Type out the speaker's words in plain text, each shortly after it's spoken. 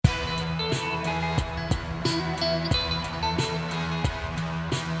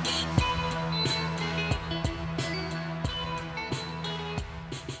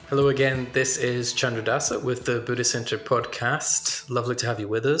Hello again, this is Chandradasa with the Buddhist Center podcast. Lovely to have you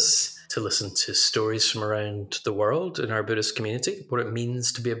with us to listen to stories from around the world in our Buddhist community, what it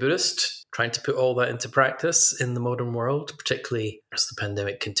means to be a Buddhist, trying to put all that into practice in the modern world, particularly as the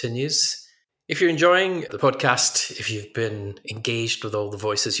pandemic continues. If you're enjoying the podcast, if you've been engaged with all the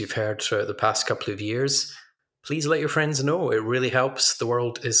voices you've heard throughout the past couple of years, please let your friends know. It really helps. The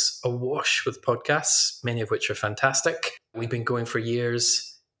world is awash with podcasts, many of which are fantastic. We've been going for years.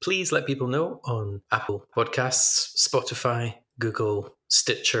 Please let people know on Apple Podcasts, Spotify, Google,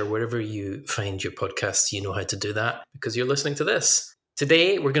 Stitcher, wherever you find your podcasts, you know how to do that because you're listening to this.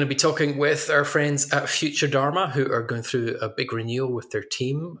 Today, we're going to be talking with our friends at Future Dharma who are going through a big renewal with their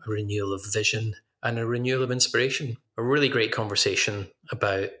team, a renewal of vision and a renewal of inspiration. A really great conversation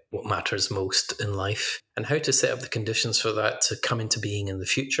about what matters most in life and how to set up the conditions for that to come into being in the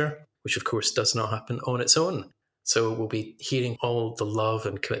future, which of course does not happen on its own. So we'll be hearing all the love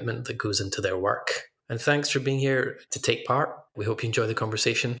and commitment that goes into their work. And thanks for being here to take part. We hope you enjoy the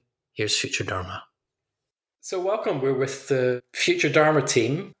conversation. Here's Future Dharma. So welcome. We're with the Future Dharma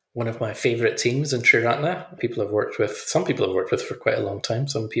team, one of my favourite teams in Triratna. Some people I've worked with for quite a long time.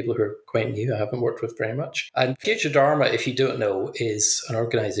 Some people who are quite new I haven't worked with very much. And Future Dharma, if you don't know, is an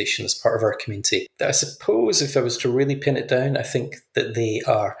organisation as part of our community that I suppose if I was to really pin it down, I think that they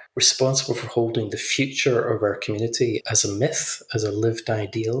are responsible for holding the future of our community as a myth, as a lived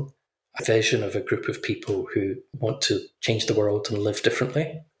ideal, a vision of a group of people who want to change the world and live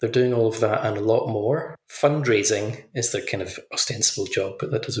differently. They're doing all of that and a lot more. Fundraising is their kind of ostensible job,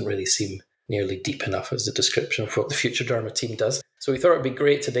 but that doesn't really seem nearly deep enough as a description of what the Future Dharma team does. So we thought it'd be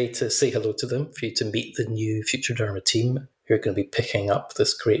great today to say hello to them, for you to meet the new Future Dharma team who are going to be picking up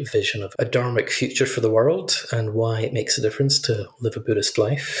this great vision of a dharmic future for the world and why it makes a difference to live a Buddhist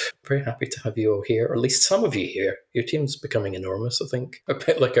life. Very happy to have you all here, or at least some of you here. Your team's becoming enormous, I think, a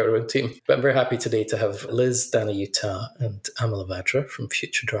bit like our own team. But I'm very happy today to have Liz, Dhanayuta and Amalavajra from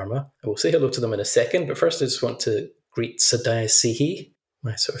Future Dharma. I will say hello to them in a second, but first I just want to greet Sadaya Sihi,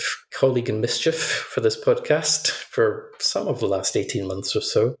 my sort of colleague in mischief for this podcast for some of the last 18 months or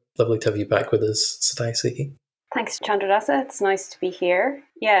so. Lovely to have you back with us, Sadaya Sihi. Thanks, Chandradasa. It's nice to be here.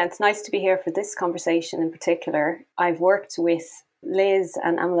 Yeah, it's nice to be here for this conversation in particular. I've worked with Liz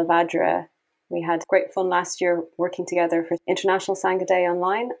and Amalavajra. We had great fun last year working together for International Sangha Day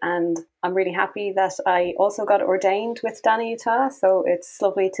online, and I'm really happy that I also got ordained with Dhanayuta, so it's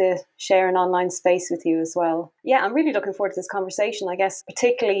lovely to share an online space with you as well. Yeah, I'm really looking forward to this conversation, I guess,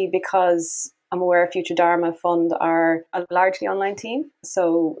 particularly because I'm aware Future Dharma Fund are a largely online team.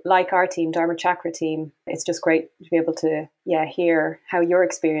 So like our team, Dharma Chakra team, it's just great to be able to hear how your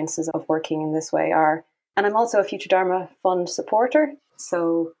experiences of working in this way are. And I'm also a Future Dharma Fund supporter.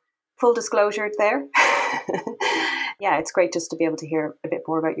 So full disclosure there. Yeah, it's great just to be able to hear a bit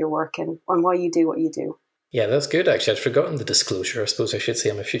more about your work and why you do what you do. Yeah, that's good, actually. I'd forgotten the disclosure. I suppose I should say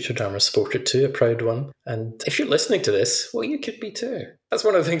I'm a Future Dharma supporter too, a proud one. And if you're listening to this, well, you could be too. That's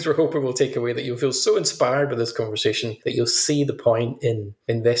one of the things we're hoping we'll take away, that you'll feel so inspired by this conversation that you'll see the point in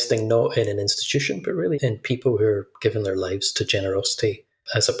investing not in an institution, but really in people who are giving their lives to generosity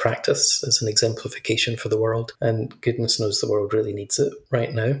as a practice, as an exemplification for the world. And goodness knows the world really needs it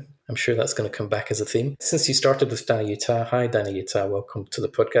right now. I'm sure that's going to come back as a theme. Since you started with Dhanayuta, hi Dhanayuta, welcome to the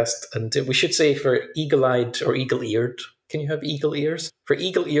podcast. And we should say for eagle-eyed or eagle-eared, can you have eagle ears? For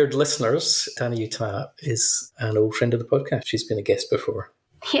eagle-eared listeners, Dhanayuta is an old friend of the podcast. She's been a guest before.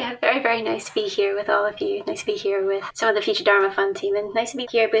 Yeah, very, very nice to be here with all of you. Nice to be here with some of the Future Dharma Fund team, and nice to be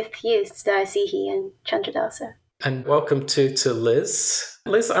here with you, Sadaya Sihi and Chandradasa. And welcome to Liz.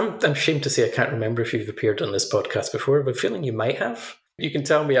 Liz, I'm ashamed to say I can't remember if you've appeared on this podcast before, but feeling you might have. You can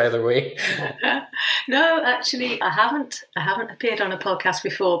tell me either way. No, actually, I haven't appeared on a podcast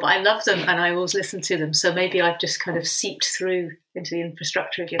before, but I love them and I always listen to them. So maybe I've just kind of seeped through into the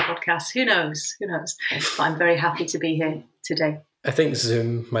infrastructure of your podcast. Who knows? But I'm very happy to be here today. I think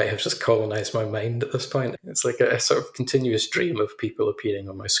Zoom might have just colonised my mind at this point. It's like a sort of continuous stream of people appearing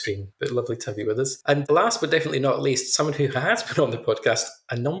on my screen. But lovely to have you with us. And last but definitely not least, someone who has been on the podcast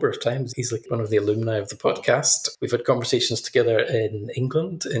a number of times. He's like one of the alumni of the podcast. We've had conversations together in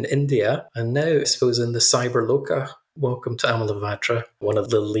England, in India, and now I suppose in the Cyber Loka. Welcome to Amalavajra, one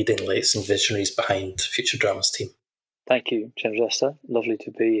of the leading lights and visionaries behind Future Dharma's team. Thank you, Chandradasa. Lovely to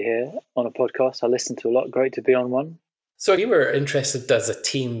be here on a podcast. I listen to a lot. Great to be on one. So you were interested as a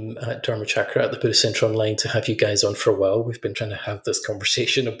team at Dharma Chakra at the Buddhist Center Online to have you guys on for a while. We've been trying to have this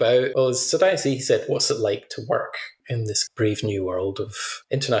conversation about, well, as Sadaya said, what's it like to work in this brave new world of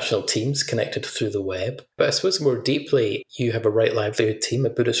international teams connected through the web. But I suppose more deeply, you have a right livelihood team, a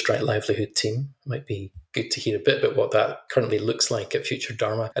Buddhist right livelihood team. It might be good to hear a bit about what that currently looks like at Future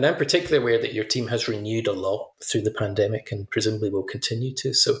Dharma. And I'm particularly aware that your team has renewed a lot through the pandemic and presumably will continue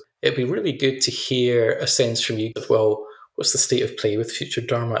to. So it'd be really good to hear a sense from you of, well, what's the state of play with Future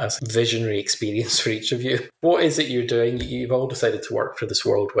Dharma as a visionary experience for each of you? What is it you're doing? You've all decided to work for this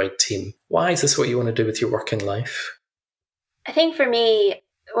worldwide team. Why is this what you want to do with your working life? I think for me,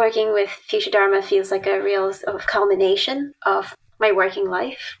 working with Future Dharma feels like a real sort of culmination of my working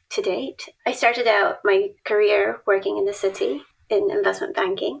life to date. I started out my career working in the city in investment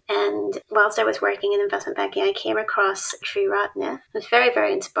banking. And whilst I was working in investment banking, I came across Sri Ratna. I was very,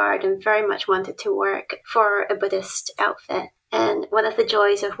 very inspired and very much wanted to work for a Buddhist outfit. And one of the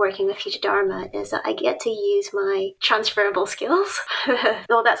joys of working with Future Dharma is that I get to use my transferable skills.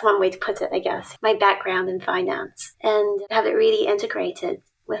 Well, that's one way to put it, I guess. My background in finance and have it really integrated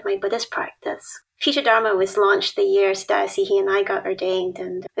with my Buddhist practice. Future Dharma was launched the year Siddhasihi and I got ordained,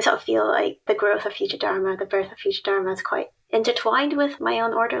 and I sort of feel like the growth of Future Dharma, the birth of Future Dharma is quite intertwined with my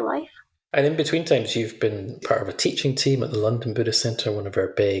own order life. And in between times, you've been part of a teaching team at the London Buddhist Centre, one of our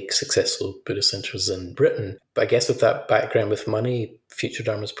big, successful Buddhist centres in Britain. But I guess with that background with money, Future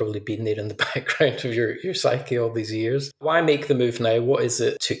Dharma's probably been there in the background of your psyche all these years. Why make the move now? What is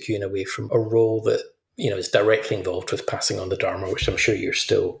it took you in away from a role that is directly involved with passing on the Dharma, which I'm sure you're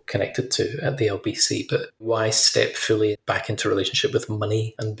still connected to at the LBC, but why step fully back into relationship with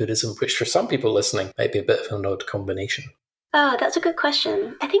money and Buddhism, which for some people listening might be a bit of an odd combination? Oh, that's a good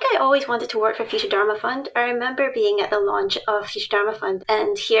question. I think I always wanted to work for Future Dharma Fund. I remember being at the launch of Future Dharma Fund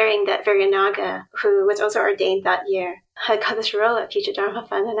and hearing that Viryanaga, who was also ordained that year, had got this role at Future Dharma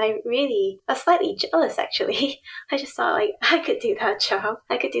Fund, and I was slightly jealous, actually. I just thought, I could do that job.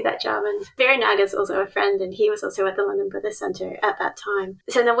 And Viryanaga is also a friend, and he was also at the London Buddhist Centre at that time.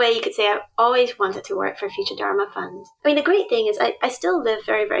 So in a way, you could say I've always wanted to work for Future Dharma Fund. I mean, the great thing is I still live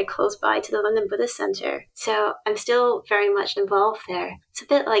very, very close by to the London Buddhist Centre, so I'm still very much involved there. It's a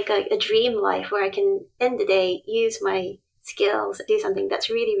bit like a dream life where I can, in the day, use my skills, do something that's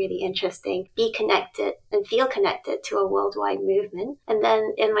really, really interesting, be connected and feel connected to a worldwide movement. And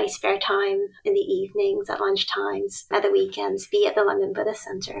then in my spare time, in the evenings, at lunch times, at the weekends, be at the London Buddhist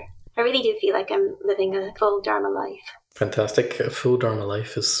Centre. I really do feel like I'm living a full Dharma life. Fantastic. A full Dharma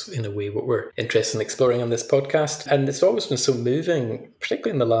life is, in a way, what we're interested in exploring on this podcast. And it's always been so moving,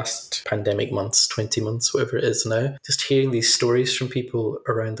 particularly in the last pandemic months, 20 months, whatever it is now, just hearing these stories from people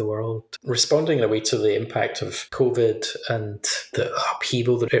around the world, responding in a way to the impact of COVID and the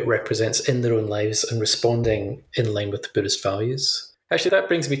upheaval that it represents in their own lives and responding in line with the Buddhist values. Actually, that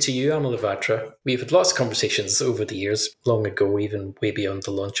brings me to you, Amalavajra. We've had lots of conversations over the years, long ago, even way beyond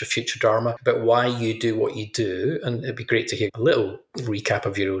the launch of Future Dharma, about why you do what you do. And it'd be great to hear a little recap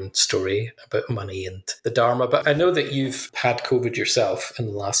of your own story about money and the Dharma. But I know that you've had COVID yourself in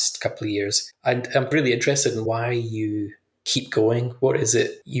the last couple of years. And I'm really interested in why you keep going. What is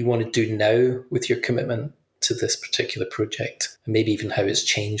it you want to do now with your commitment to this particular project? And maybe even how it's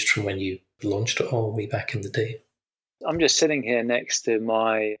changed from when you launched it all way back in the day. I'm just sitting here next to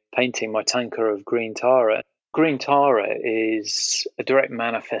my painting, my tanka of green Tara. Green Tara is a direct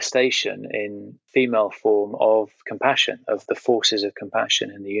manifestation in female form of compassion, of the forces of compassion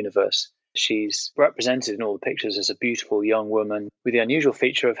in the universe. She's represented in all the pictures as a beautiful young woman with the unusual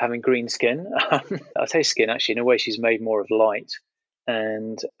feature of having green skin. I say skin, actually, in a way she's made more of light.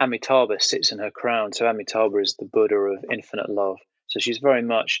 And Amitabha sits in her crown. So Amitabha is the Buddha of infinite love. So she's very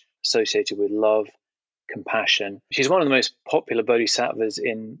much associated with love, compassion. She's one of the most popular bodhisattvas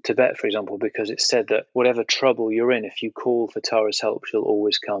in Tibet, for example, because it's said that whatever trouble you're in, if you call for Tara's help, she'll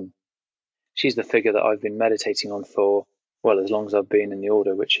always come. She's the figure that I've been meditating on for, well, as long as I've been in the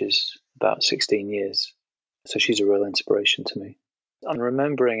order, which is about 16 years. So she's a real inspiration to me. I'm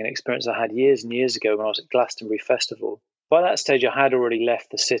remembering an experience I had years and years ago when I was at Glastonbury Festival. By that stage, I had already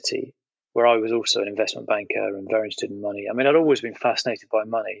left the city, where I was also an investment banker and very interested in money. I mean, I'd always been fascinated by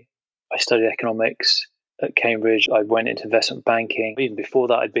money. I studied economics at Cambridge. I went into investment banking. Even before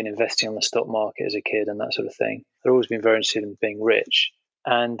that, I'd been investing on the stock market as a kid and that sort of thing. I'd always been very interested in being rich.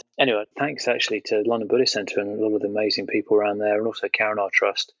 And anyway, thanks actually to London Buddhist Centre and a lot of the amazing people around there, and also Karen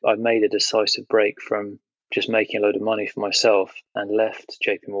Trust, I made a decisive break from just making a load of money for myself and left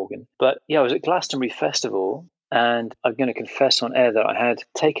JP Morgan. But yeah, I was at Glastonbury Festival, and I'm going to confess on air that I had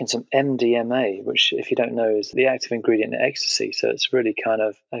taken some MDMA, which, if you don't know, is the active ingredient in ecstasy. So it's really kind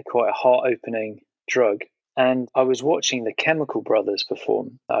of quite a heart-opening drug. And I was watching the Chemical Brothers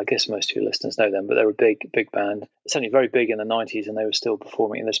perform. I guess most of your listeners know them, but they were a big band. Certainly very big in the 90s, and they were still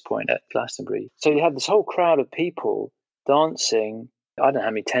performing at this point at Glastonbury. So you had this whole crowd of people dancing. I don't know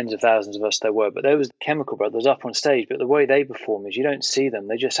how many tens of thousands of us there were, but there was Chemical Brothers up on stage. But the way they perform is you don't see them.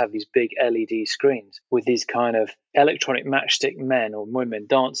 They just have these big LED screens with these kind of electronic matchstick men or women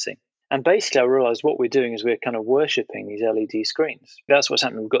dancing. And basically I realized what we're doing is we're kind of worshipping these LED screens. That's what's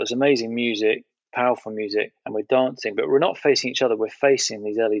happening. We've got this amazing music, powerful music, and we're dancing, but we're not facing each other. We're facing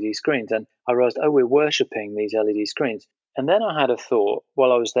these LED screens. And I realized, we're worshipping these LED screens. And then I had a thought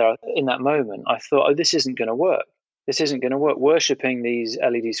while I was there in that moment. I thought, this isn't going to work. This isn't going to work, worshipping these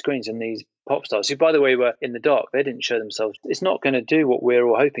LED screens and these pop stars who, by the way, were in the dark. They didn't show themselves. It's not going to do what we're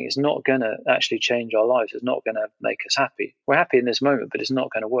all hoping. It's not going to actually change our lives. It's not going to make us happy. We're happy in this moment, but it's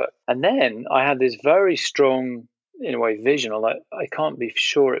not going to work. And then I had this very strong, in a way, vision, or I can't be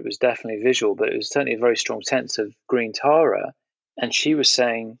sure it was definitely visual, but it was certainly a very strong sense of Green Tara. And she was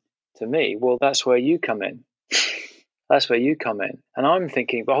saying to me, well, that's where you come in. That's where you come in. And I'm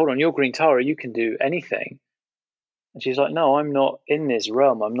thinking, but hold on, you're Green Tara, you can do anything. And she's like, no, I'm not in this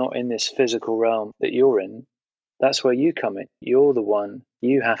realm. I'm not in this physical realm that you're in. That's where you come in. You're the one.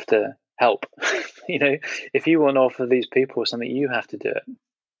 You have to help. If you want to offer these people something, you have to do it.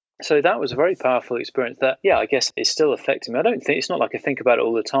 So that was a very powerful experience that, I guess it's still affecting me. It's not like I think about it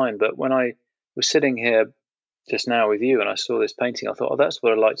all the time, but when I was sitting here just now with you and I saw this painting, I thought, that's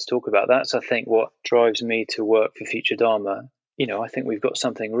what I'd like to talk about. That's, I think, what drives me to work for Future Dharma. I think we've got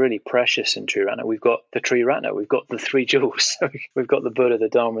something really precious in Triratna. We've got the Triratna, we've got the three jewels, we've got the Buddha, the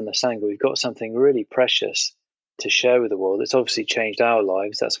Dharma, and the Sangha. We've got something really precious to share with the world. It's obviously changed our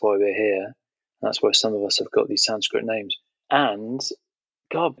lives. That's why we're here. And that's why some of us have got these Sanskrit names. And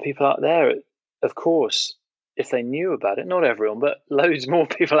God, people out there, of course, if they knew about it, not everyone, but loads more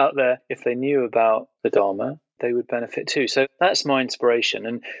people out there, if they knew about the Dharma, they would benefit too. So that's my inspiration.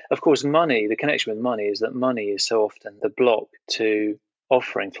 And of course, money, the connection with money is that money is so often the block to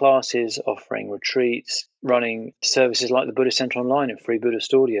offering classes, offering retreats, running services like the Buddhist Center Online and Free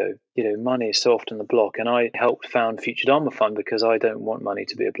Buddhist Audio. Money is so often the block. And I helped found Future Dharma Fund because I don't want money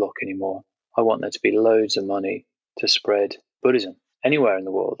to be a block anymore. I want there to be loads of money to spread Buddhism anywhere in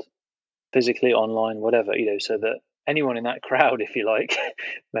the world, physically, online, whatever, so that anyone in that crowd, if you like,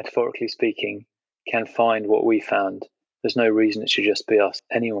 metaphorically speaking, can find what we found. There's no reason it should just be us.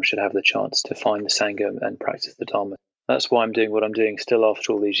 Anyone should have the chance to find the Sangha and practice the Dharma. That's why I'm doing what I'm doing still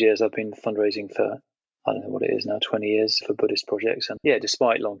after all these years. I've been fundraising for, I don't know what it is now, 20 years for Buddhist projects. And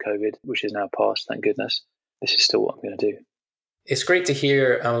despite long COVID, which is now past, thank goodness, this is still what I'm going to do. It's great to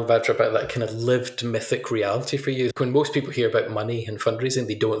hear, Amalvadra, about that kind of lived mythic reality for you. When most people hear about money and fundraising,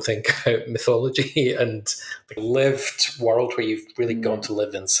 they don't think about mythology and the lived world where you've really gone to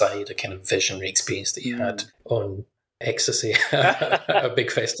live inside a kind of visionary experience that you had on Ecstasy, a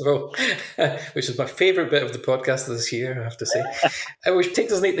big festival, which is my favourite bit of the podcast this year, I have to say. Which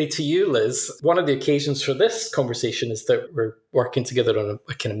takes us neatly to you, Liz. One of the occasions for this conversation is that we're working together on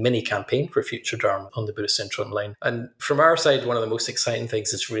a kind of mini campaign for Future Dharma on the Buddhist Center Online. And from our side, one of the most exciting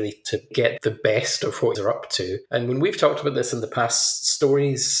things is really to get the best of what they're up to. And when we've talked about this in the past,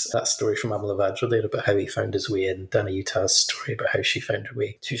 stories, that story from Amalvadra there about how he found his way, and Dana Utah's story about how she found her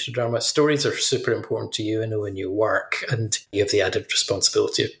way to Future Dharma, stories are super important to you, I know, in your work. And you have the added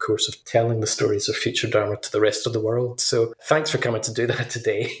responsibility, of course, of telling the stories of Future Dharma to the rest of the world. So thanks for coming to do that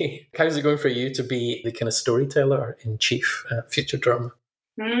today. How's it going for you to be the kind of storyteller in chief at Future Dharma?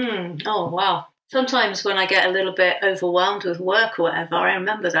 Oh, wow. Sometimes when I get a little bit overwhelmed with work or whatever, I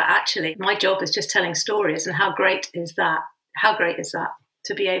remember that actually my job is just telling stories, and how great is that? How great is that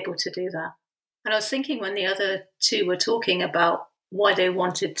to be able to do that? And I was thinking when the other two were talking about why they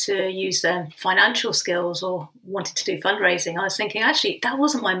wanted to use their financial skills or wanted to do fundraising, I was thinking, actually, that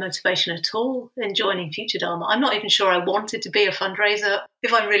wasn't my motivation at all in joining Future Dharma. I'm not even sure I wanted to be a fundraiser,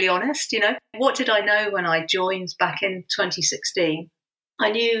 if I'm really honest, What did I know when I joined back in 2016?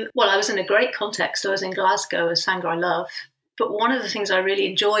 I knew, I was in a great context. I was in Glasgow as Sangha I Love. But one of the things I really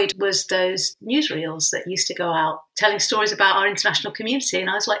enjoyed was those newsreels that used to go out telling stories about our international community. And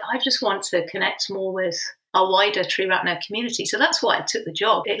I was like, I just want to connect more with our wider Triratna community. So that's why I took the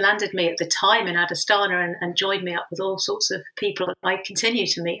job. It landed me at the time in Adasthana and joined me up with all sorts of people. I continue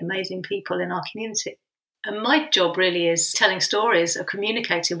to meet amazing people in our community. And my job really is telling stories or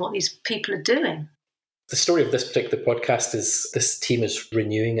communicating what these people are doing. The story of this particular podcast is this team is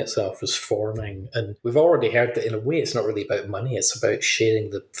renewing itself, is forming. And we've already heard that in a way it's not really about money. It's about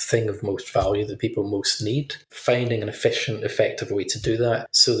sharing the thing of most value that people most need, finding an efficient, effective way to do that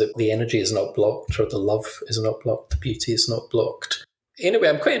so that the energy is not blocked or the love is not blocked, the beauty is not blocked. Anyway,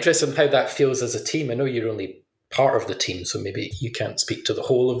 I'm quite interested in how that feels as a team. I know you're only part of the team, so maybe you can't speak to the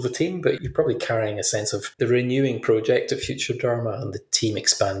whole of the team, but you're probably carrying a sense of the renewing project of Future Dharma and the team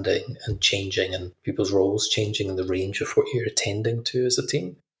expanding and changing and people's roles changing and the range of what you're attending to as a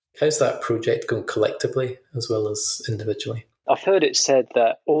team. How's that project going collectively as well as individually? I've heard it said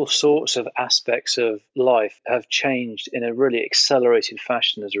that all sorts of aspects of life have changed in a really accelerated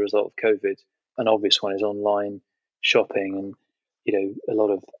fashion as a result of COVID. An obvious one is online shopping and, a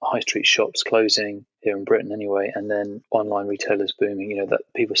lot of high street shops closing here in Britain anyway, and then online retailers booming, that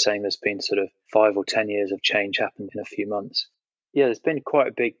people saying there's been sort of 5 or 10 years of change happened in a few months. Yeah, there's been quite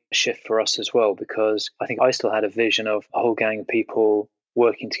a big shift for us as well, because I think I still had a vision of a whole gang of people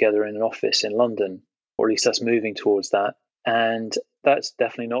working together in an office in London, or at least that's moving towards that. And that's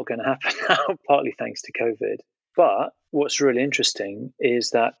definitely not going to happen now, partly thanks to COVID. But what's really interesting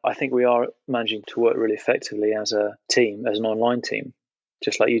is that I think we are managing to work really effectively as a team, as an online team,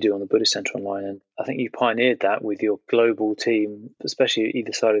 just like you do on the Buddhist Centre Online. And I think you pioneered that with your global team, especially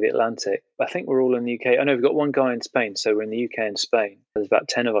either side of the Atlantic. I think we're all in the UK. I know we've got one guy in Spain, so we're in the UK and Spain. There's about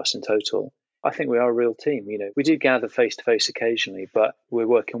 10 of us in total. I think we are a real team. We do gather face-to-face occasionally, but we're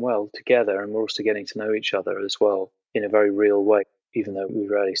working well together, and we're also getting to know each other as well in a very real way, even though we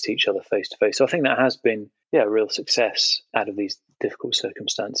rarely see each other face-to-face. So I think that has been, a real success out of these difficult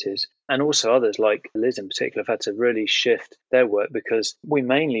circumstances. And also others like Liz in particular have had to really shift their work, because we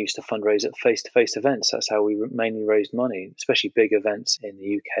mainly used to fundraise at face-to-face events. That's how we mainly raised money, especially big events in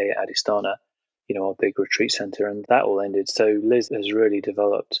the UK at Adhisthana, our big retreat centre, and that all ended. So Liz has really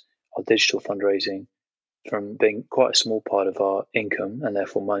developed our digital fundraising from being quite a small part of our income and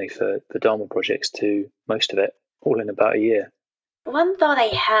therefore money for the Dharma projects to most of it, all in about a year. One thought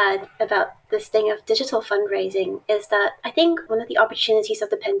I had about this thing of digital fundraising is that I think one of the opportunities of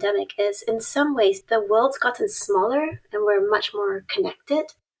the pandemic is, in some ways, the world's gotten smaller and we're much more connected.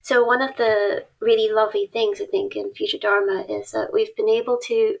 So one of the really lovely things, I think, in Future Dharma is that we've been able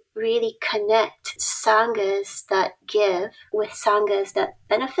to really connect sanghas that give with sanghas that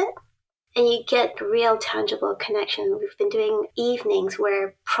benefit. And you get real tangible connection. We've been doing evenings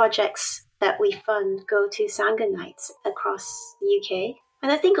where projects that we fund go to Sangha nights across the UK.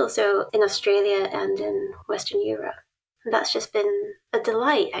 And I think also in Australia and in Western Europe. And that's just been a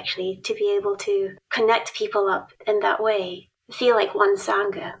delight, actually, to be able to connect people up in that way, feel like one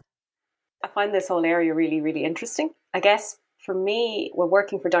Sangha. I find this whole area really, really interesting. I guess for me, when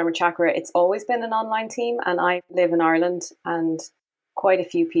working for Dharma Chakra, it's always been an online team, and I live in Ireland, and quite a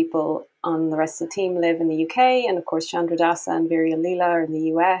few people on the rest of the team live in the UK, and of course Chandra Dasa and Virya Leela are in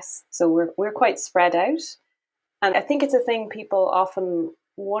the US. So we're quite spread out. And I think it's a thing people often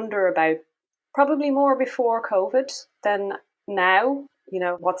wonder about, probably more before COVID than now.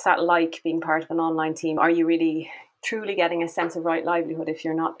 What's that like being part of an online team? Are you really truly getting a sense of right livelihood if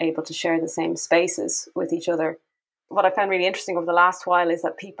you're not able to share the same spaces with each other? What I found really interesting over the last while is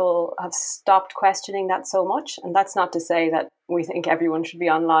that people have stopped questioning that so much. And that's not to say that we think everyone should be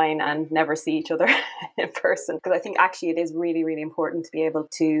online and never see each other in person, because I think actually it is really, really important to be able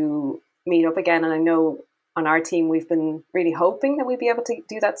to meet up again. And I know on our team, we've been really hoping that we'd be able to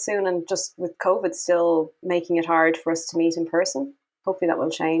do that soon. And just with COVID still making it hard for us to meet in person, hopefully that will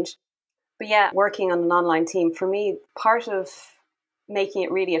change. But yeah, working on an online team, for me, part of making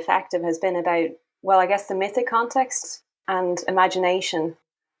it really effective has been about, well, I guess the mythic context and imagination,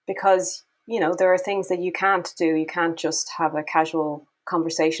 because, there are things that you can't do. You can't just have a casual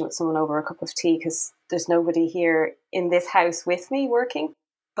conversation with someone over a cup of tea because there's nobody here in this house with me working.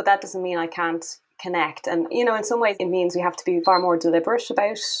 But that doesn't mean I can't connect. And, in some ways it means we have to be far more deliberate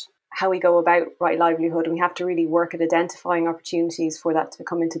about how we go about right livelihood. And we have to really work at identifying opportunities for that to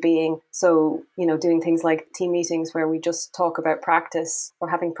come into being. So, doing things like team meetings where we just talk about practice, or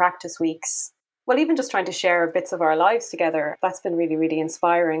having practice weeks. Well, even just trying to share bits of our lives together, that's been really, really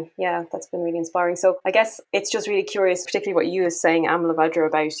inspiring. Yeah, that's been really inspiring. So I guess it's just really curious, particularly what you were saying, Amlavajra,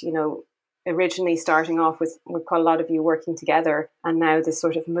 about, originally starting off with quite a lot of you working together, and now this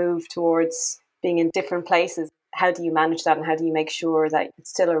sort of move towards being in different places. How do you manage that, and how do you make sure that it's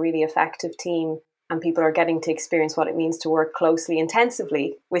still a really effective team and people are getting to experience what it means to work closely,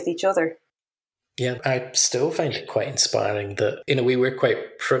 intensively with each other? Yeah, I still find it quite inspiring that, in a way, we're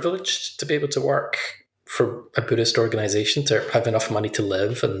quite privileged to be able to work for a Buddhist organisation, to have enough money to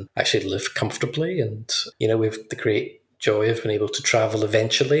live and actually live comfortably. And, we have the great joy of being able to travel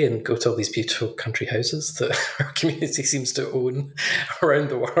eventually and go to all these beautiful country houses that our community seems to own around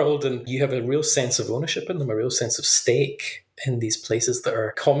the world. And you have a real sense of ownership in them, a real sense of stake in these places that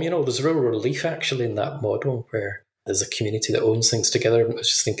are communal. There's a real relief, actually, in that model where There's a community that owns things together. I was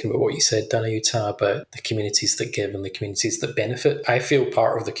just thinking about what you said, Dana Utah, about the communities that give and the communities that benefit. I feel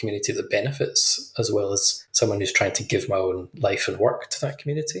part of the community that benefits, as well as someone who's trying to give my own life and work to that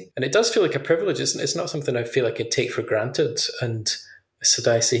community. And it does feel like a privilege. It's not something I feel like I take for granted. And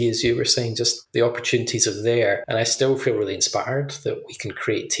Sadai, as you were saying, just the opportunities are there. And I still feel really inspired that we can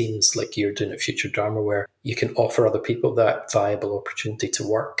create teams like you're doing at Future Dharma, where you can offer other people that viable opportunity to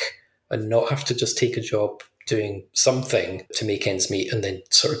work and not have to just take a job doing something to make ends meet and then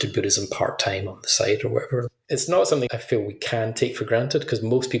sort of do Buddhism part-time on the side or whatever. It's not something I feel we can take for granted, because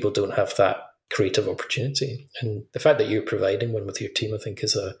most people don't have that creative opportunity. And the fact that you're providing one with your team, I think,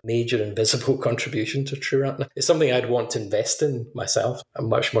 is a major invisible contribution to True Ratna. It's something I'd want to invest in myself. I'm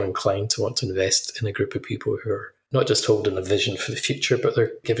much more inclined to want to invest in a group of people who are not just holding a vision for the future, but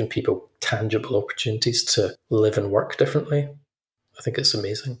they're giving people tangible opportunities to live and work differently. I think it's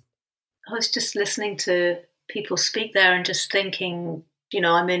amazing. I was just listening to people speak there and just thinking,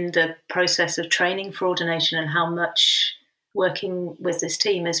 I'm in the process of training for ordination, and how much working with this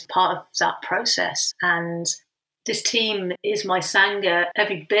team is part of that process. And this team is my Sangha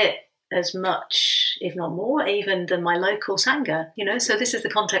every bit as much, if not more, even than my local Sangha, So this is the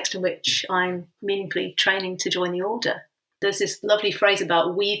context in which I'm meaningfully training to join the order. There's this lovely phrase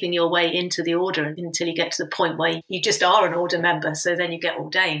about weaving your way into the order until you get to the point where you just are an order member, so then you get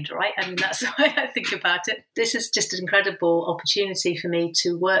ordained, right? I mean, that's the way I think about it. This is just an incredible opportunity for me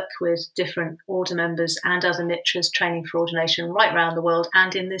to work with different order members and other mitras training for ordination right around the world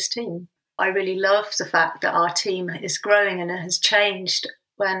and in this team. I really love the fact that our team is growing and it has changed.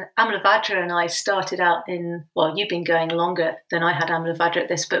 When Amalavajra and I started out you've been going longer than I had, Amalavajra, at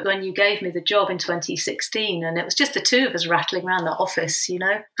this, but when you gave me the job in 2016, and it was just the two of us rattling around the office,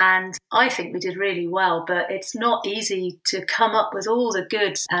 and I think we did really well, but it's not easy to come up with all the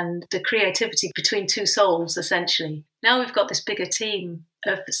goods and the creativity between two souls, essentially. Now we've got this bigger team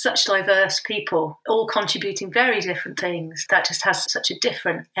of such diverse people, all contributing very different things. That just has such a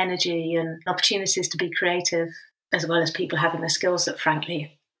different energy and opportunities to be creative, as well as people having the skills that,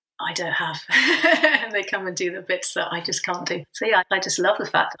 frankly, I don't have. And they come and do the bits that I just can't do. So yeah, I just love the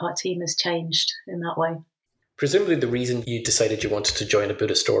fact that our team has changed in that way. Presumably the reason you decided you wanted to join a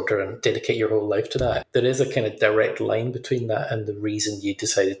Buddhist order and dedicate your whole life to that, there is a kind of direct line between that and the reason you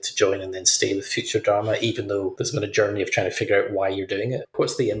decided to join and then stay with Future Dharma, even though there's been a journey of trying to figure out why you're doing it.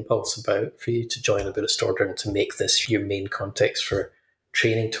 What's the impulse about for you to join a Buddhist order and to make this your main context for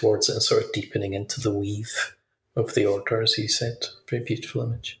training towards it and sort of deepening into the weave of the order, as you said? Very beautiful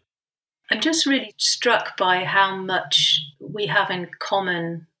image. I'm just really struck by how much we have in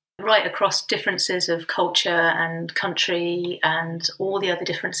common right across differences of culture and country and all the other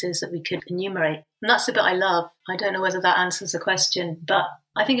differences that we could enumerate. And that's the bit I love. I don't know whether that answers the question, but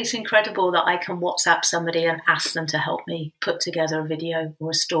I think it's incredible that I can WhatsApp somebody and ask them to help me put together a video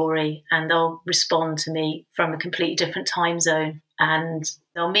or a story, and they'll respond to me from a completely different time zone, and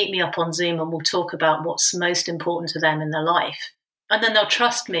they'll meet me up on Zoom and we'll talk about what's most important to them in their life. And then they'll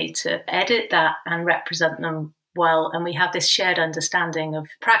trust me to edit that and represent them well. And we have this shared understanding of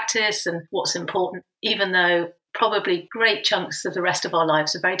practice and what's important, even though probably great chunks of the rest of our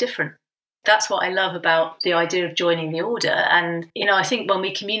lives are very different. That's what I love about the idea of joining the order. And, I think when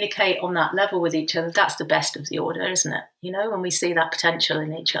we communicate on that level with each other, that's the best of the order, isn't it? When we see that potential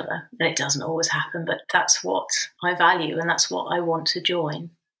in each other. And it doesn't always happen, but that's what I value and that's what I want to join.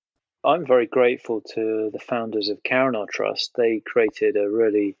 I'm very grateful to the founders of Karuna Trust. They created a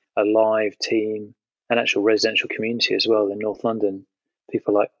really alive team, an actual residential community as well in North London.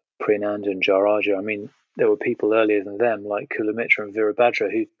 People like Priyananda and Jaraja. I mean, there were people earlier than them like Kulamitra and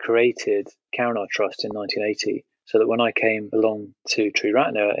Virabhadra who created Karuna Trust in 1980, so that when I came along to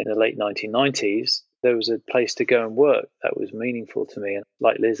Triratna in the late 1990s, there was a place to go and work that was meaningful to me. And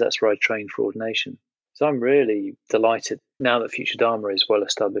like Liz, that's where I trained for ordination. So I'm really delighted now that Future Dharma is well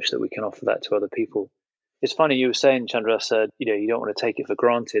established that we can offer that to other people. It's funny, you were saying, Chandra said, you don't want to take it for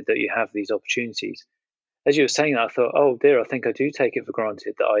granted that you have these opportunities. As you were saying that, I thought, oh dear, I think I do take it for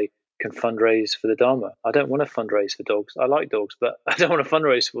granted that I can fundraise for the Dharma. I don't want to fundraise for dogs. I like dogs, but I don't want to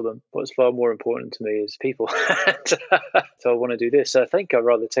fundraise for them. What's far more important to me is people. So I want to do this. So I think I'd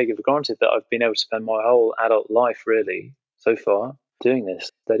rather take it for granted that I've been able to spend my whole adult life really so far doing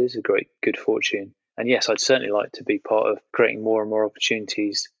this. That is a great good fortune. And yes, I'd certainly like to be part of creating more and more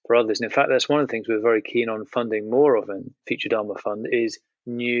opportunities for others. And in fact, that's one of the things we're very keen on funding more of in Future Dharma Fund is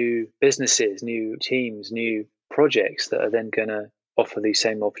new businesses, new teams, new projects that are then going to offer these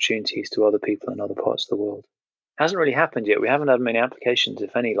same opportunities to other people in other parts of the world. It hasn't really happened yet. We haven't had many applications,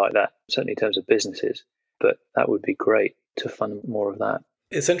 if any, like that, certainly in terms of businesses. But that would be great to fund more of that.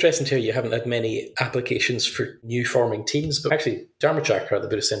 It's interesting to hear you haven't had many applications for new forming teams, but actually Dharma Chakra, the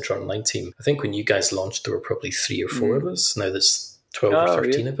Buddhist Center Online team, I think when you guys launched there were probably 3 or 4 of us. Now there's 12 or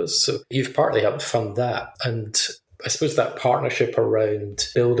 13 of us. So you've partly helped fund that. And I suppose that partnership around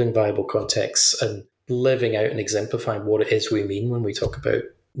building viable contexts and living out and exemplifying what it is we mean when we talk about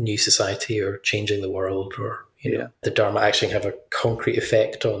new society or changing the world or the Dharma actually have a concrete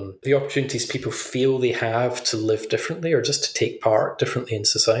effect on the opportunities people feel they have to live differently or just to take part differently in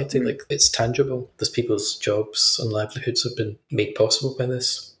society. Like it's tangible. There's people's jobs and livelihoods have been made possible by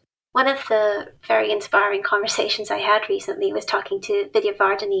this. One of the very inspiring conversations I had recently was talking to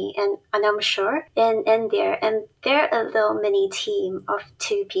Vidyavardhani and Anamshore in India, and they're a little mini team of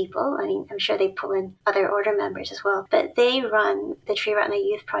 2 people. I mean, I'm sure they pull in other order members as well, but they run the Triratna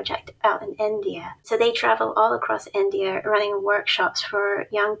Youth Project out in India. So they travel all across India running workshops for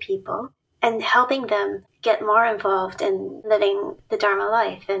young people and helping them get more involved in living the Dharma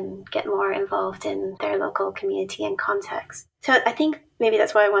life and get more involved in their local community and context. So I think maybe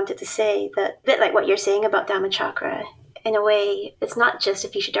that's why I wanted to say that, a bit like what you're saying about Dhamma Chakra, in a way, it's not just a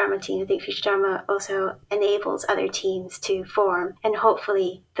Future Dharma team. I think Future Dharma also enables other teams to form, and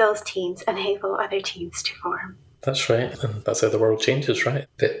hopefully those teams enable other teams to form. That's right. And that's how the world changes, right?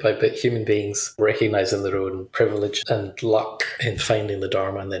 Bit by bit, human beings recognizing their own privilege and luck in finding the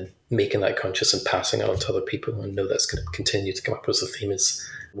Dharma and then making that conscious and passing it on to other people. And know that's going to continue to come up as a theme is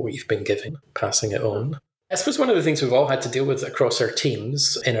what you've been giving, passing it on. I suppose one of the things we've all had to deal with across our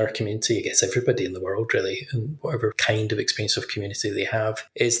teams, in our community, I guess everybody in the world really, and whatever kind of experience of community they have,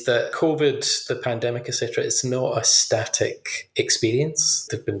 is that COVID, the pandemic, etc., it's not a static experience.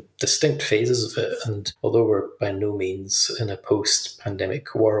 There have been distinct phases of it, and although we're by no means in a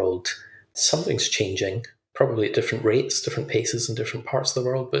post-pandemic world, something's changing, probably at different rates, different paces in different parts of the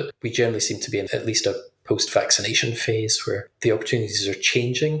world, but we generally seem to be in at least a post-vaccination phase where the opportunities are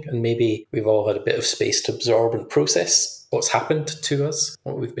changing and maybe we've all had a bit of space to absorb and process what's happened to us,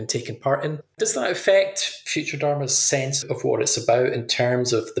 what we've been taking part in. Does that affect Future Dharma's sense of what it's about in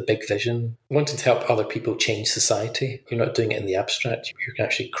terms of the big vision, wanting to help other people change society? You're not doing it in the abstract. You're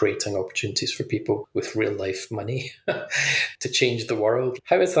actually creating opportunities for people with real life money to change the world.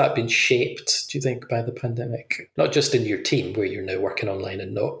 How has that been shaped, do you think, by the pandemic? Not just in your team, where you're now working online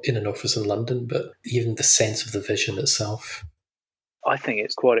and not in an office in London, but even the sense of the vision itself. I think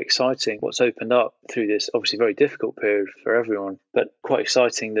it's quite exciting what's opened up through this obviously very difficult period for everyone, but quite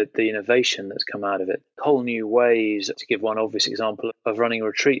exciting that the innovation that's come out of it. Whole new ways, to give one obvious example, of running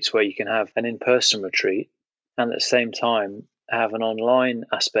retreats where you can have an in-person retreat and at the same time have an online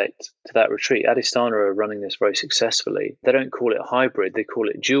aspect to that retreat. Adhisthana are running this very successfully. They don't call it hybrid, they call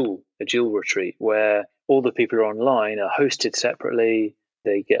it a dual retreat, where all the people who are online are hosted separately.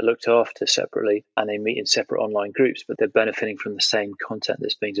 They get looked after separately and they meet in separate online groups, but they're benefiting from the same content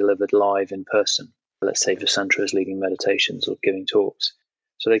that's being delivered live in person. Let's say Vasanta is leading meditations or giving talks.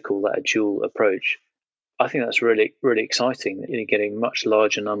 So they call that a dual approach. I think that's really, really exciting, getting much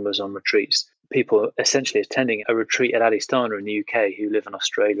larger numbers on retreats. People essentially attending a retreat at Adhisthana in the UK who live in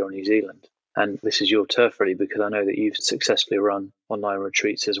Australia or New Zealand. And this is your turf really, because I know that you've successfully run online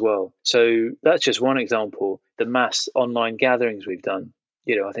retreats as well. So that's just one example. The mass online gatherings we've done,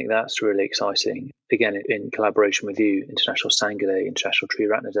 I think that's really exciting. Again, in collaboration with you, International Sangha Day, International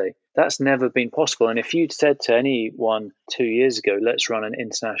Triratna Day. That's never been possible. And if you'd said to anyone 2 years ago, let's run an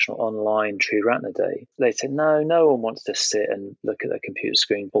international online Triratna Day, they'd say, no one wants to sit and look at their computer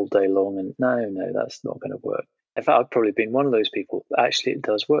screen all day long. And no, that's not going to work. In fact, I've probably been one of those people. But actually, it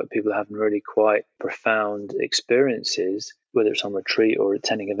does work. People are having really quite profound experiences, whether it's on retreat or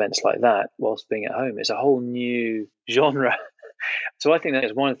attending events like that, whilst being at home. It's a whole new genre. So I think that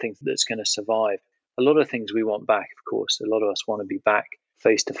is one of the things that's going to survive. A lot of things we want back, of course. A lot of us want to be back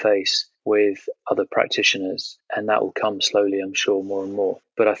face to face with other practitioners, and that will come slowly, I'm sure, more and more.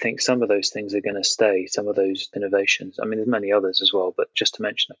 But I think some of those things are going to stay, some of those innovations. I mean, there's many others as well, but just to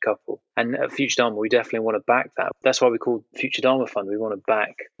mention a couple. And at Future Dharma, we definitely want to back that. That's why we call Future Dharma Fund. We want to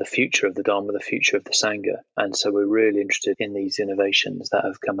back the future of the Dharma, the future of the Sangha. And so we're really interested in these innovations that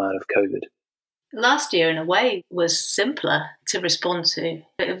have come out of COVID. Last year, in a way, was simpler to respond to.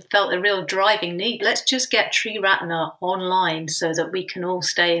 It felt a real driving need. Let's just get Triratna online so that we can all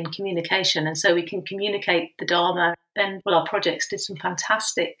stay in communication and so we can communicate the Dharma. And our projects did some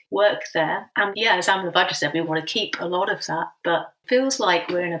fantastic work there. And as Amlavajra said, we want to keep a lot of that. But it feels like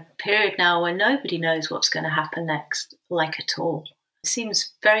we're in a period now where nobody knows what's going to happen next, like at all. It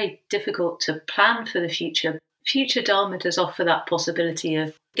seems very difficult to plan for the future. Future Dharma does offer that possibility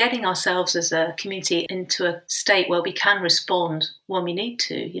of getting ourselves as a community into a state where we can respond when we need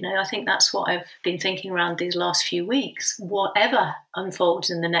to. I think that's what I've been thinking around these last few weeks. Whatever unfolds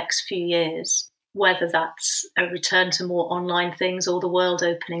in the next few years, whether that's a return to more online things or the world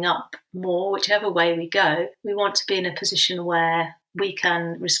opening up more, whichever way we go, we want to be in a position where we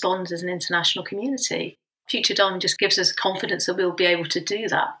can respond as an international community. Future Dharma just gives us confidence that we'll be able to do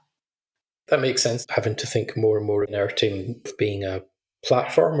that. That makes sense, having to think more and more in our team of being a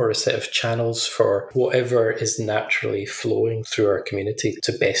platform or a set of channels for whatever is naturally flowing through our community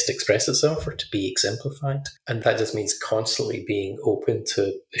to best express itself or to be exemplified. And that just means constantly being open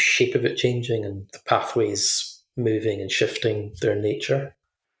to the shape of it changing and the pathways moving and shifting their nature.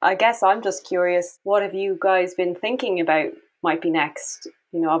 I guess I'm just curious, what have you guys been thinking about might be next?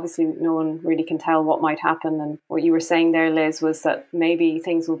 Obviously no one really can tell what might happen. And what you were saying there, Liz, was that maybe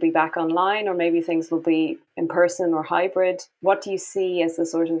things will be back online or maybe things will be in person or hybrid. What do you see as the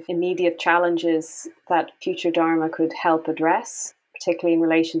sort of immediate challenges that Future Dharma could help address, particularly in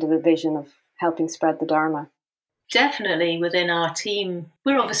relation to the vision of helping spread the Dharma? Definitely within our team,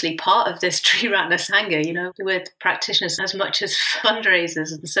 we're obviously part of this Tree Ratna Sangha, we're practitioners as much as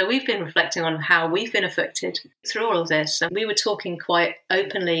fundraisers. And so we've been reflecting on how we've been affected through all of this. And we were talking quite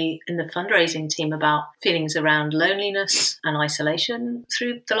openly in the fundraising team about feelings around loneliness and isolation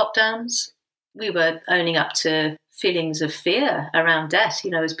through the lockdowns. We were owning up to feelings of fear around death.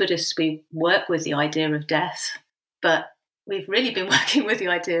 As Buddhists, we work with the idea of death, but we've really been working with the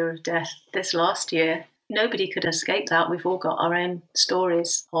idea of death this last year. Nobody could escape that. We've all got our own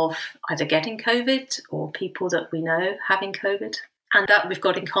stories of either getting COVID or people that we know having COVID. And that we've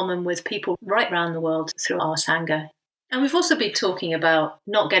got in common with people right around the world through our Sangha. And we've also been talking about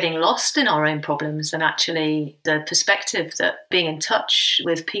not getting lost in our own problems and actually the perspective that being in touch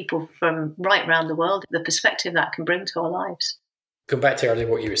with people from right around the world, the perspective that can bring to our lives. Going back to earlier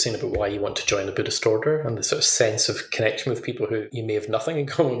what you were saying about why you want to join the Buddhist order and the sort of sense of connection with people who you may have nothing in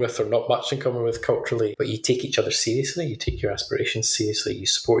common with or not much in common with culturally, but you take each other seriously, you take your aspirations seriously, you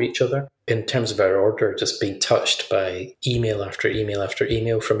support each other. In terms of our order, just being touched by email after email after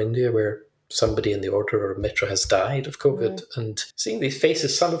email from India where somebody in the order or mitra has died of COVID, and seeing these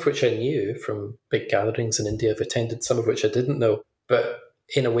faces, some of which I knew from big gatherings in India I've attended, some of which I didn't know, but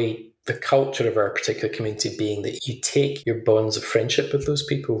in a way, the culture of our particular community being that you take your bonds of friendship with those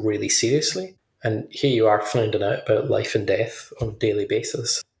people really seriously. And here you are finding out about life and death on a daily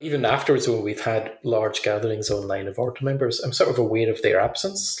basis. Even afterwards, when we've had large gatherings online of order members, I'm sort of aware of their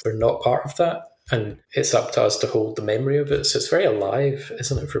absence. We're not part of that. And it's up to us to hold the memory of it. So it's very alive,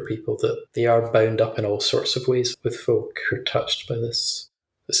 isn't it, for people that they are bound up in all sorts of ways with folk who are touched by this.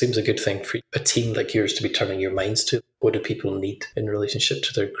 It seems a good thing for a team like yours to be turning your minds to. What do people need in relationship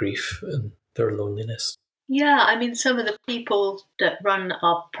to their grief and their loneliness? Yeah, some of the people that run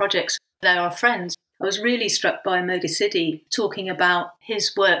our projects, they're our friends. I was really struck by Moga Siddhi talking about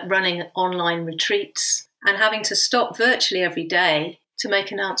his work running online retreats and having to stop virtually every day to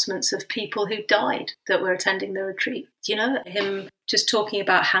make announcements of people who died that were attending the retreat. Him just talking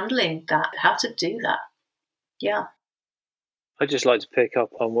about handling that, how to do that. Yeah. I'd just like to pick up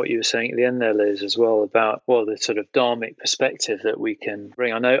on what you were saying at the end there, Liz, as well about, the sort of dharmic perspective that we can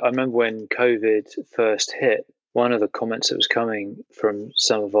bring. I remember when COVID first hit, one of the comments that was coming from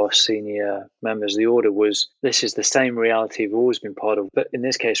some of our senior members of the order was, this is the same reality we've always been part of, but in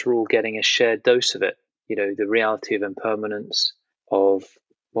this case, we're all getting a shared dose of it. The reality of impermanence, of,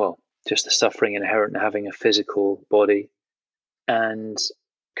 just the suffering inherent in having a physical body, and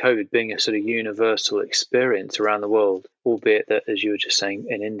COVID being a sort of universal experience around the world, albeit that, as you were just saying,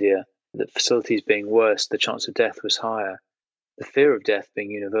 in India, the facilities being worse, the chance of death was higher, the fear of death being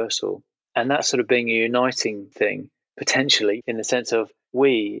universal. And that sort of being a uniting thing, potentially, in the sense of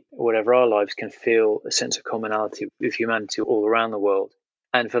we, whatever our lives, can feel a sense of commonality with humanity all around the world.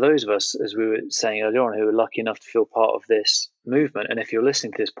 And for those of us, as we were saying earlier on, who are lucky enough to feel part of this movement, and if you're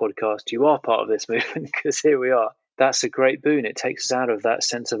listening to this podcast, you are part of this movement, because here we are. That's a great boon. It takes us out of that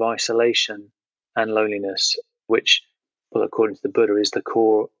sense of isolation and loneliness, which, according to the Buddha, is the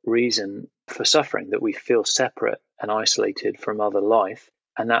core reason for suffering, that we feel separate and isolated from other life,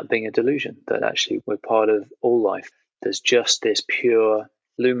 and that being a delusion, that actually we're part of all life. There's just this pure,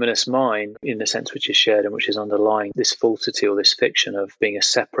 luminous mind, in the sense which is shared and which is underlying this falsity or this fiction of being a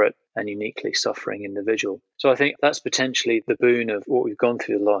separate and uniquely suffering individual. So I think that's potentially the boon of what we've gone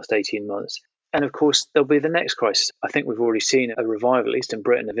through the last 18 months. And of course, there'll be the next crisis. I think we've already seen a revival, at least in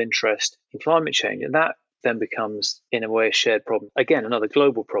Britain, of interest in climate change. And that then becomes, in a way, a shared problem. Again, another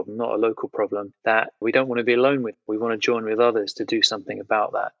global problem, not a local problem, that we don't want to be alone with. We want to join with others to do something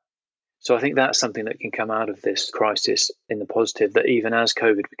about that. So I think that's something that can come out of this crisis in the positive, that even as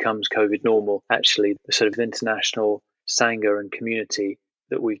COVID becomes COVID normal, actually the sort of international Sangha and community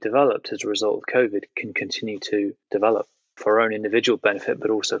that we've developed as a result of COVID can continue to develop for our own individual benefit, but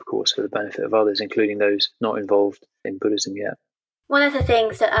also, of course, for the benefit of others, including those not involved in Buddhism yet. One of the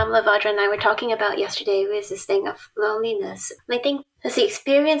things that Lavadra and I were talking about yesterday was this thing of loneliness. And I think it's the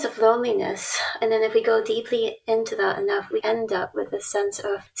experience of loneliness. And then if we go deeply into that enough, we end up with a sense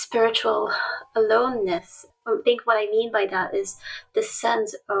of spiritual aloneness. I think what I mean by that is the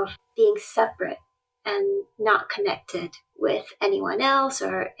sense of being separate and not connected with anyone else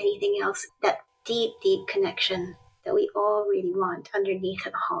or anything else. That deep, deep connection that we all really want underneath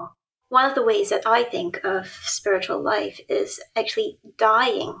it all. One of the ways that I think of spiritual life is actually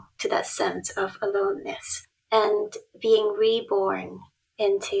dying to that sense of aloneness and being reborn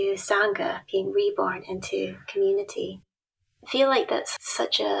into Sangha, being reborn into community. I feel like that's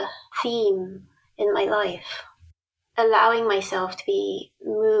such a theme in my life, allowing myself to be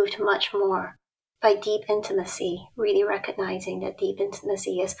moved much more by deep intimacy, really recognizing that deep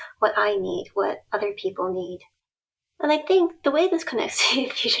intimacy is what I need, what other people need. And I think the way this connects to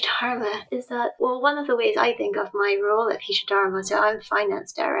Future Dharma is that, well, one of the ways I think of my role at Future Dharma, so I'm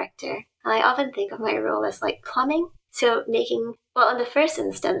finance director, and I often think of my role as like plumbing. So making, well, in the first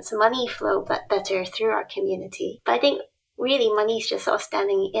instance, money flow better through our community. But I think really money's just all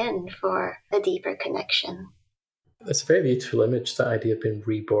standing in for a deeper connection. It's a very beautiful image, that idea of being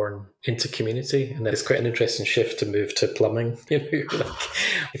reborn into community. And it's quite an interesting shift to move to plumbing.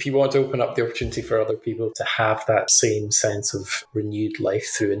 If you want to open up the opportunity for other people to have that same sense of renewed life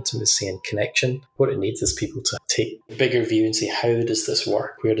through intimacy and connection, what it needs is people to take a bigger view and see, how does this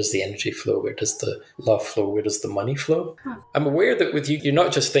work? Where does the energy flow? Where does the love flow? Where does the money flow? I'm aware that with you, you're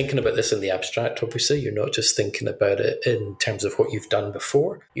not just thinking about this in the abstract, obviously. You're not just thinking about it in terms of what you've done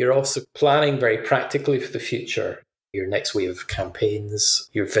before. You're also planning very practically for the future. Your next wave of campaigns,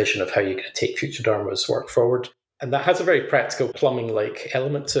 your vision of how you're going to take Future Dharma's work forward. And that has a very practical plumbing-like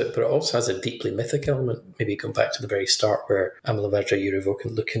element to it, but it also has a deeply mythic element. Maybe going back to the very start where Amalavajra, you're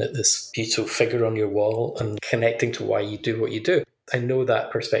evoking, looking at this beautiful figure on your wall and connecting to why you do what you do. I know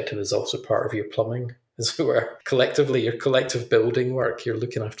that perspective is also part of your plumbing, as it were. Collectively, your collective building work, you're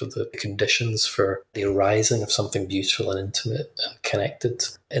looking after the conditions for the arising of something beautiful and intimate and connected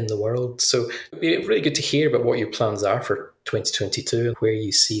in the world. So it'd be really good to hear about what your plans are for 2022 and where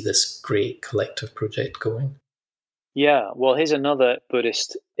you see this great collective project going. Yeah, well, here's another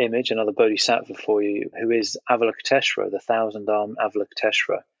Buddhist image, another bodhisattva for you, who is Avalokiteshvara, the thousand-armed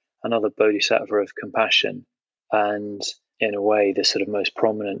Avalokiteshvara, another bodhisattva of compassion, and in a way, the sort of most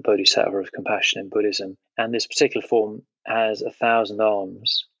prominent bodhisattva of compassion in Buddhism. And this particular form has 1,000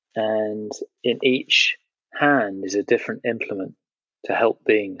 arms, and in each hand is a different implement to help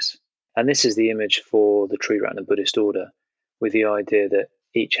beings. And this is the image for the Triratna Buddhist order, with the idea that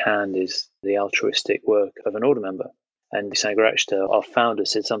each hand is the altruistic work of an order member. And Sangharakshita, our founder,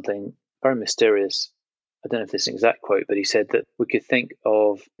 said something very mysterious. I don't know if this is an exact quote, but he said that we could think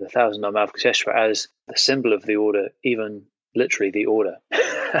of the thousand-armed Avalokiteshvara as the symbol of the order, even literally the order.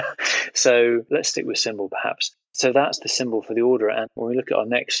 So let's stick with symbol, perhaps. So that's the symbol for the order. And when we look at our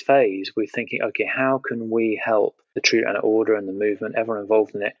next phase, we're thinking, okay, how can we help the Triratna order and the movement, everyone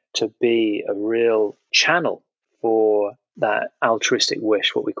involved in it, to be a real channel for that altruistic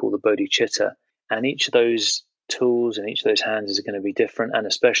wish, what we call the bodhicitta? And each of those tools and each of those hands is going to be different, and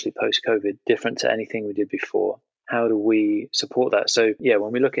especially post-COVID, different to anything we did before. How do we support that? So, yeah,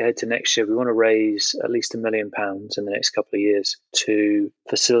 when we look ahead to next year, we want to raise at least £1 million in the next couple of years to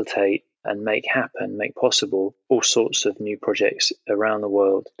facilitate and make happen, make possible all sorts of new projects around the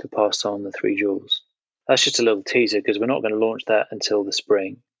world to pass on the three jewels. That's just a little teaser because we're not going to launch that until the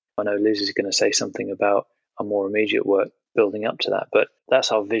spring. I know Liz is going to say something about our more immediate work building up to that, but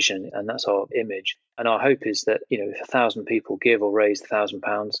that's our vision and that's our image. And our hope is that, if 1,000 people give or raise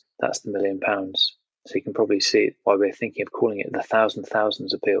 £1,000, that's the £1 million. So you can probably see why we're thinking of calling it the thousand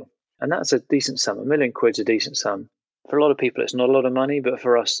thousands appeal. And that's a decent sum. £1 million is a decent sum. For a lot of people, it's not a lot of money, but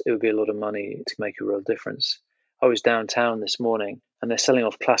for us, it would be a lot of money to make a real difference. I was downtown this morning and they're selling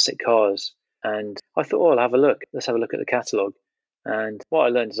off classic cars. And I thought, I'll have a look. Let's have a look at the catalogue. And what I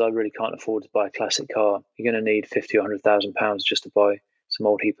learned is I really can't afford to buy a classic car. You're going to need £50,000 or £100,000 just to buy some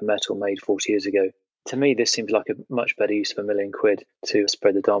old heap of metal made 40 years ago. To me, this seems like a much better use of £1 million to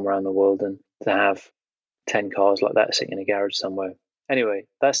spread the Dharma around the world than to have 10 cars like that sitting in a garage somewhere. Anyway,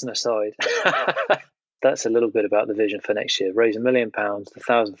 that's an aside. That's a little bit about the vision for next year. Raise £1 million, the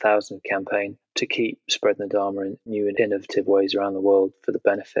 1,000 campaign to keep spreading the Dharma in new and innovative ways around the world for the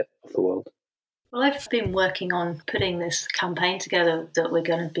benefit of the world. Well, I've been working on putting this campaign together that we're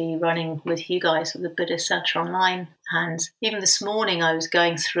going to be running with you guys at the Buddhist Centre Online. And even this morning, I was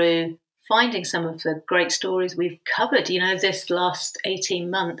going through finding some of the great stories we've covered, this last 18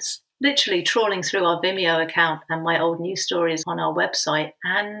 months, literally trawling through our Vimeo account and my old news stories on our website.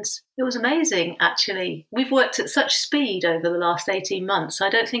 And it was amazing, actually. We've worked at such speed over the last 18 months. I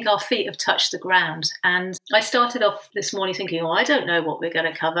don't think our feet have touched the ground. And I started off this morning thinking, I don't know what we're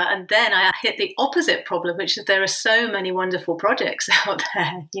going to cover. And then I hit the opposite problem, which is there are so many wonderful projects out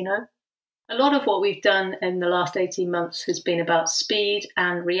there, A lot of what we've done in the last 18 months has been about speed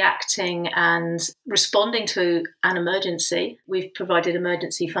and reacting and responding to an emergency. We've provided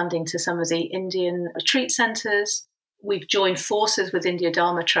emergency funding to some of the Indian retreat centres. We've joined forces with India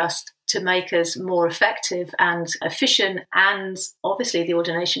Dharma Trust to make us more effective and efficient. And obviously the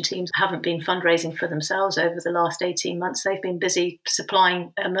ordination teams haven't been fundraising for themselves over the last 18 months. They've been busy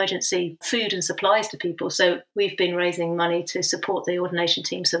supplying emergency food and supplies to people. So we've been raising money to support the ordination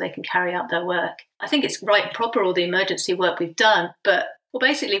team so they can carry out their work. I think it's right and proper, all the emergency work we've done, but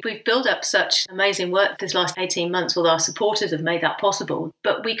basically, we've built up such amazing work this last 18 months, all our supporters have made that possible,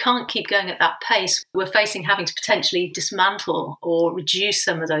 but we can't keep going at that pace. We're facing having to potentially dismantle or reduce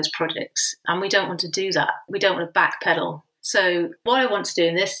some of those projects, and we don't want to do that. We don't want to backpedal. So what I want to do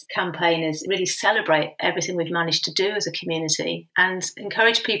in this campaign is really celebrate everything we've managed to do as a community and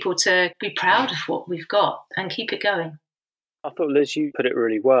encourage people to be proud of what we've got and keep it going. I thought, Liz, you put it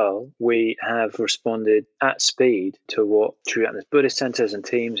really well. We have responded at speed to what True Atlas Buddhist centres and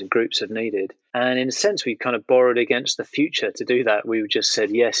teams and groups have needed. And in a sense, we kind of borrowed against the future to do that. We just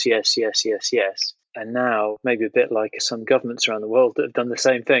said, yes, yes, yes, yes, yes. And now, maybe a bit like some governments around the world that have done the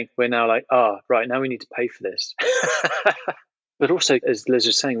same thing, we're now like, right, now we need to pay for this. But also, as Liz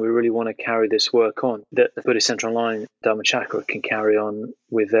was saying, we really want to carry this work on, that the Buddhist Centre Online Dharma Chakra can carry on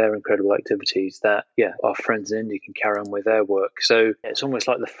with their incredible activities, that, our friends in India can carry on with their work. So it's almost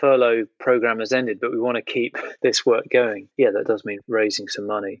like the furlough program has ended, but we want to keep this work going. Yeah, that does mean raising some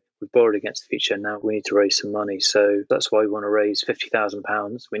money. We've borrowed against the future. Now we need to raise some money. So that's why we want to raise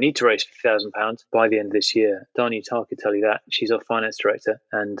 £50,000. We need to raise £50,000 by the end of this year. Dani Tar could tell you that. She's our finance director.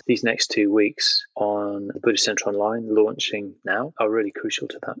 And these next 2 weeks on the Buddhist Centre Online, launching now, are really crucial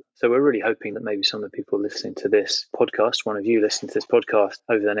to that. So we're really hoping that maybe some of the people listening to this podcast, one of you listening to this podcast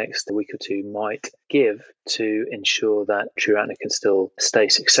over the next week or two, might give to ensure that True Atna can still stay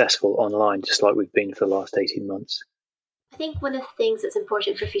successful online, just like we've been for the last 18 months. I think one of the things that's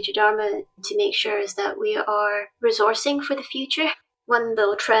important for Future Dharma to make sure is that we are resourcing for the future. One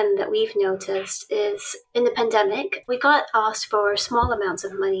little trend that we've noticed is in the pandemic, we got asked for small amounts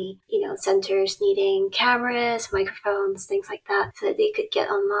of money, centers needing cameras, microphones, things like that, so that they could get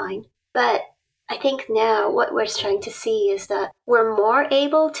online. But I think now what we're trying to see is that we're more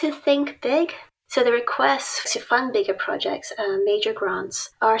able to think big. So the requests to fund bigger projects, major grants,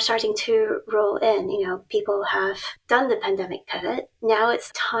 are starting to roll in. People have done the pandemic pivot. Now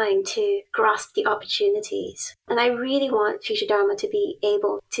it's time to grasp the opportunities. And I really want Future Dharma to be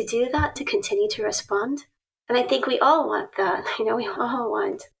able to do that, to continue to respond. And I think we all want that. We all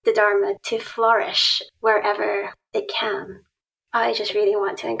want the Dharma to flourish wherever it can. I just really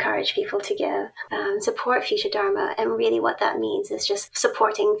want to encourage people to give, support Future Dharma, and really what that means is just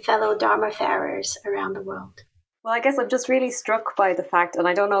supporting fellow Dharma-farers around the world. Well, I guess I'm just really struck by the fact, and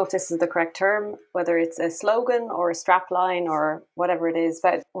I don't know if this is the correct term, whether it's a slogan or a strapline or whatever it is,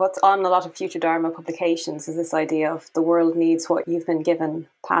 but what's on a lot of Future Dharma publications is this idea of the world needs what you've been given,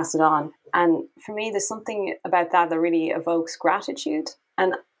 pass it on. And for me, there's something about that really evokes gratitude.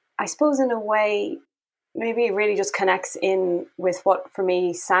 And I suppose in a way, maybe it really just connects in with what, for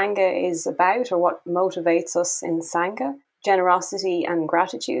me, Sangha is about, or what motivates us in Sangha, generosity and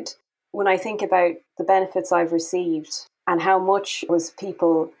gratitude. When I think about the benefits I've received and how much was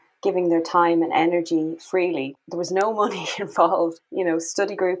people giving their time and energy freely, there was no money involved,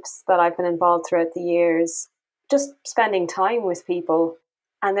 study groups that I've been involved throughout the years, just spending time with people,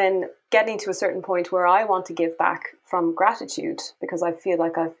 and then getting to a certain point where I want to give back from gratitude because I feel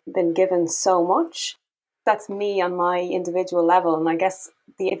like I've been given so much. That's me on my individual level. And I guess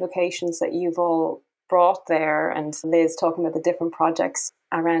the implications that you've all brought there, and Liz talking about the different projects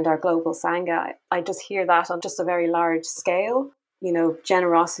around our global Sangha, I just hear that on just a very large scale,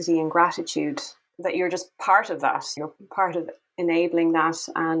 generosity and gratitude, that you're just part of that. You're part of enabling that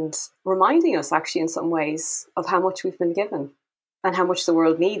and reminding us actually in some ways of how much we've been given and how much the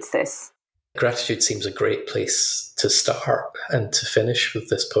world needs this. Gratitude seems a great place to start and to finish with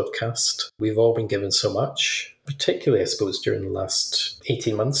this podcast. We've all been given so much, particularly, I suppose, during the last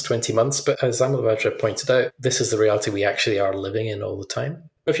 18 months, 20 months. But as Amalvajra pointed out, this is the reality we actually are living in all the time.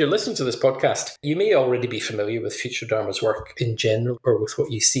 If you're listening to this podcast, you may already be familiar with Future Dharma's work in general or with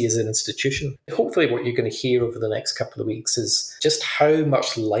what you see as an institution. Hopefully what you're going to hear over the next couple of weeks is just how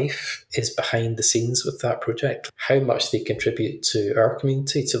much life is behind the scenes with that project, how much they contribute to our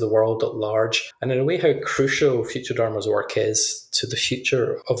community, to the world at large, and in a way how crucial Future Dharma's work is to the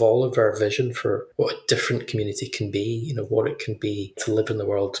future of all of our vision for what a different community can be, what it can be to live in the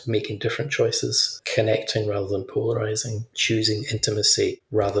world, making different choices, connecting rather than polarizing, choosing intimacy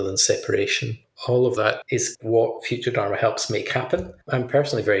rather than separation. All of that is what Future Dharma helps make happen. I'm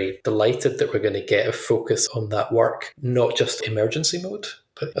personally very delighted that we're going to get a focus on that work, not just emergency mode,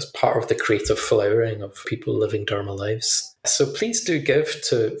 but as part of the creative flowering of people living Dharma lives. So please do give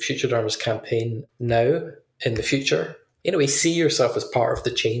to Future Dharma's campaign now, in the future. See yourself as part of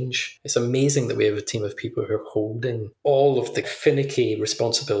the change. It's amazing that we have a team of people who are holding all of the finicky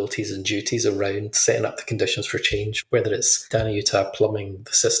responsibilities and duties around setting up the conditions for change, whether it's Dana Utah plumbing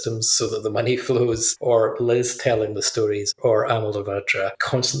the systems so that the money flows, or Liz telling the stories, or Amalavajra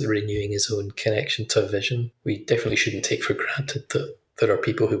constantly renewing his own connection to a vision. We definitely shouldn't take for granted that there are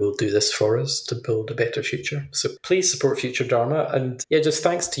people who will do this for us to build a better future. So please support Future Dharma. And just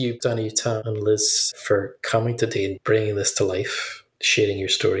thanks to you, Dana Utah and Liz, for coming today and bringing this to life, sharing your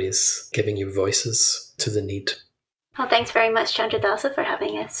stories, giving your voices to the need. Well, thanks very much, Chandradasa, for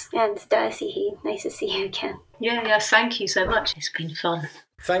having us. And Dasihi, nice to see you again. Yeah, thank you so much. It's been fun.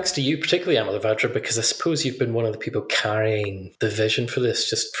 Thanks to you, particularly Amalavajra, because I suppose you've been one of the people carrying the vision for this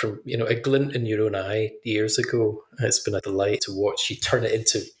just from, a glint in your own eye years ago. It's been a delight to watch you turn it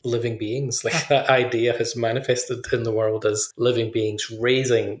into living beings. Like that idea has manifested in the world as living beings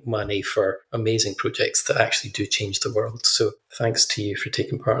raising money for amazing projects that actually do change the world. So thanks to you for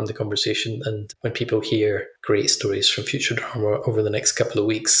taking part in the conversation. And when people hear great stories from Future Dharma over the next couple of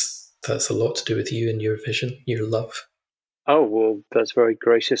weeks, that's a lot to do with you and your vision, your love. Oh, well, that's very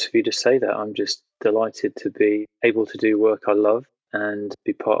gracious of you to say that. I'm just delighted to be able to do work I love and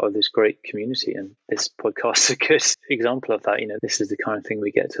be part of this great community. And this podcast is a good example of that. This is the kind of thing we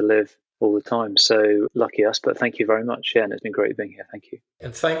get to live all the time. So lucky us, but thank you very much. Yeah, and it's been great being here. Thank you.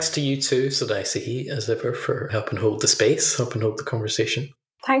 And thanks to you too, Sadai, as ever, for helping hold the space, helping hold the conversation.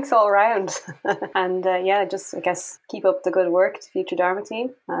 Thanks all around. And just, I guess, keep up the good work to Future Dharma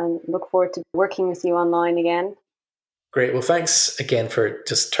team and look forward to working with you online again. Great. Well, thanks again for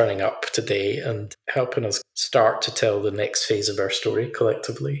just turning up today and helping us start to tell the next phase of our story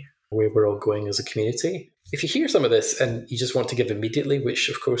collectively, where we're all going as a community. If you hear some of this and you just want to give immediately, which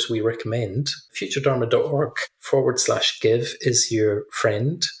of course we recommend, futuredharma.org/give is your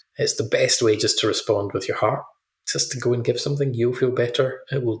friend. It's the best way just to respond with your heart. Just to go and give something, you'll feel better.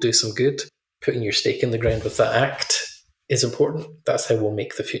 It will do some good. Putting your stake in the ground with that act is important. That's how we'll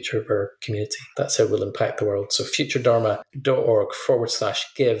make the future of our community. That's how we'll impact the world. So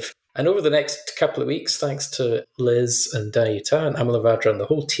futuredharma.org/give. And over the next couple of weeks, thanks to Liz and Dana Utah and Amalavajra and the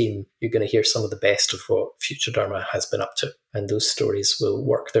whole team, you're going to hear some of the best of what Future Dharma has been up to. And those stories will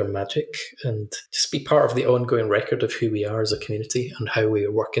work their magic and just be part of the ongoing record of who we are as a community and how we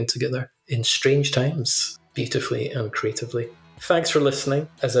are working together in strange times, beautifully and creatively. Thanks for listening,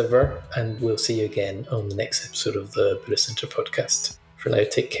 as ever, and we'll see you again on the next episode of the Buddhist Center podcast. For now,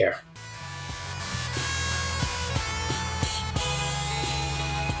 take care.